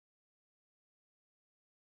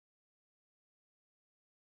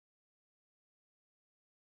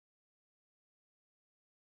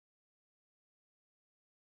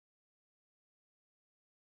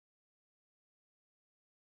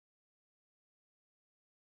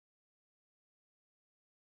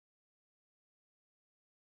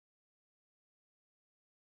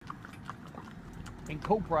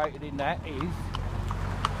incorporated in that is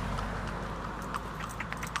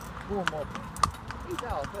warm mob. He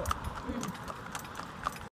does, look.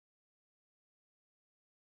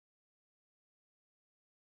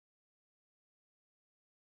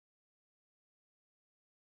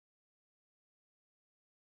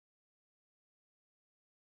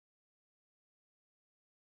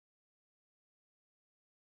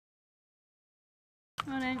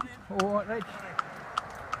 Morning. All right, Reg.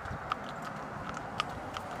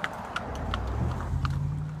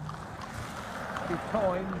 Be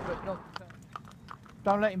kind, but not.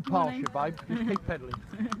 Don't let him pass you, babe. Just keep pedalling.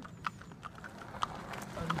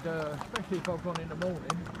 And especially if I've gone in the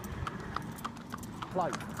morning,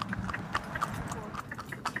 plate.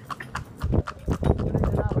 But in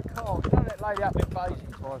another car, you know that lady up in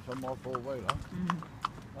Basing twice on my four-wheeler?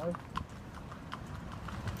 No?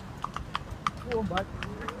 Go on, babe.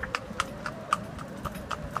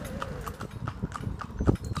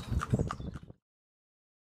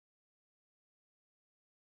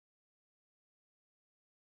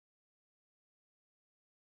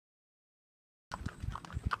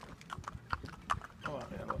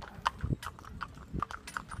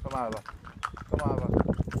 Come over. Come over.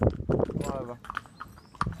 Come over.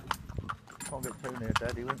 Can't get too near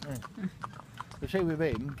Daddy, wouldn't you? You see with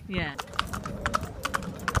him? Yeah.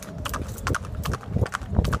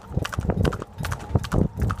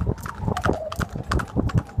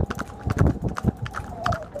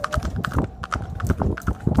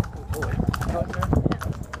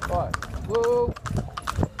 Right. Whoa.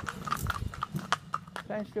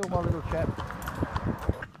 Stand still, my little chap.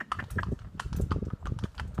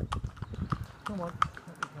 Come on, up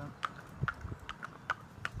we go.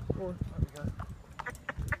 Go on, up we go.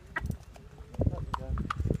 Up we go.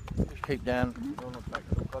 Just keep down. On the back.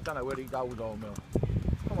 I don't know where he goes on, Mel.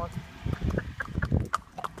 Come on.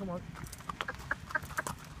 Come on.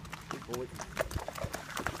 Good boy.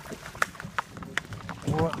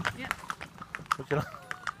 Alright. Yep. What's it like?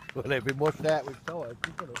 Well, they've been washed out with tyres.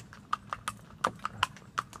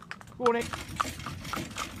 Go on, Nick.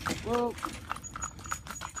 Whoa.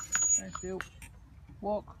 Stand still.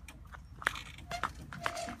 Walk.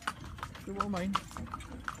 See what I mean?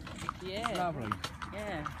 Yeah. Lovely.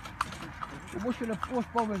 Yeah. What's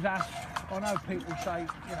bothers us, I know people say,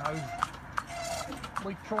 you know,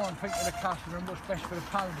 we try and think of the customer and what's best for the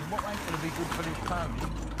pony. What ain't going to be good for this pony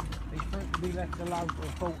is for it to be left alone for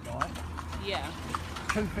a fortnight. Yeah.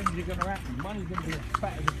 Two things are going to happen. One is going to be as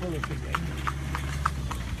fat as a bullock again.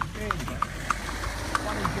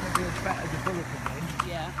 One is going to be as fat as a bullock again.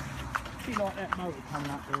 Yeah. See, like that motor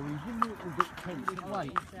coming up there, he's in a little bit tense, isn't he?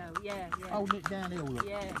 So, yeah, yeah. Holding it downhill, look.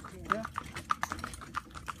 Yeah, Yeah?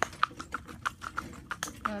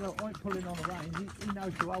 Now look, I ain't pulling on the reins, he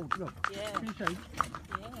knows to hold, look. Yeah. Can you see?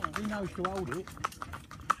 Yeah. He knows to hold it.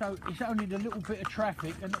 So it's only the little bit of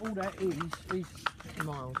traffic, and all that is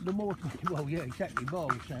Miles. the more, well yeah, exactly,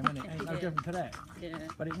 miles, Sam, and it ain't no Yeah. different to that. Yeah.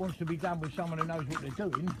 But it wants to be done with someone who knows what they're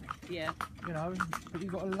doing, Yeah. you know. But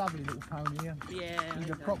you've got a lovely little pony here. Yeah. He's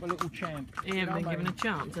a proper little champ. He hasn't been given a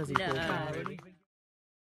chance, has he? No. Poor fellow?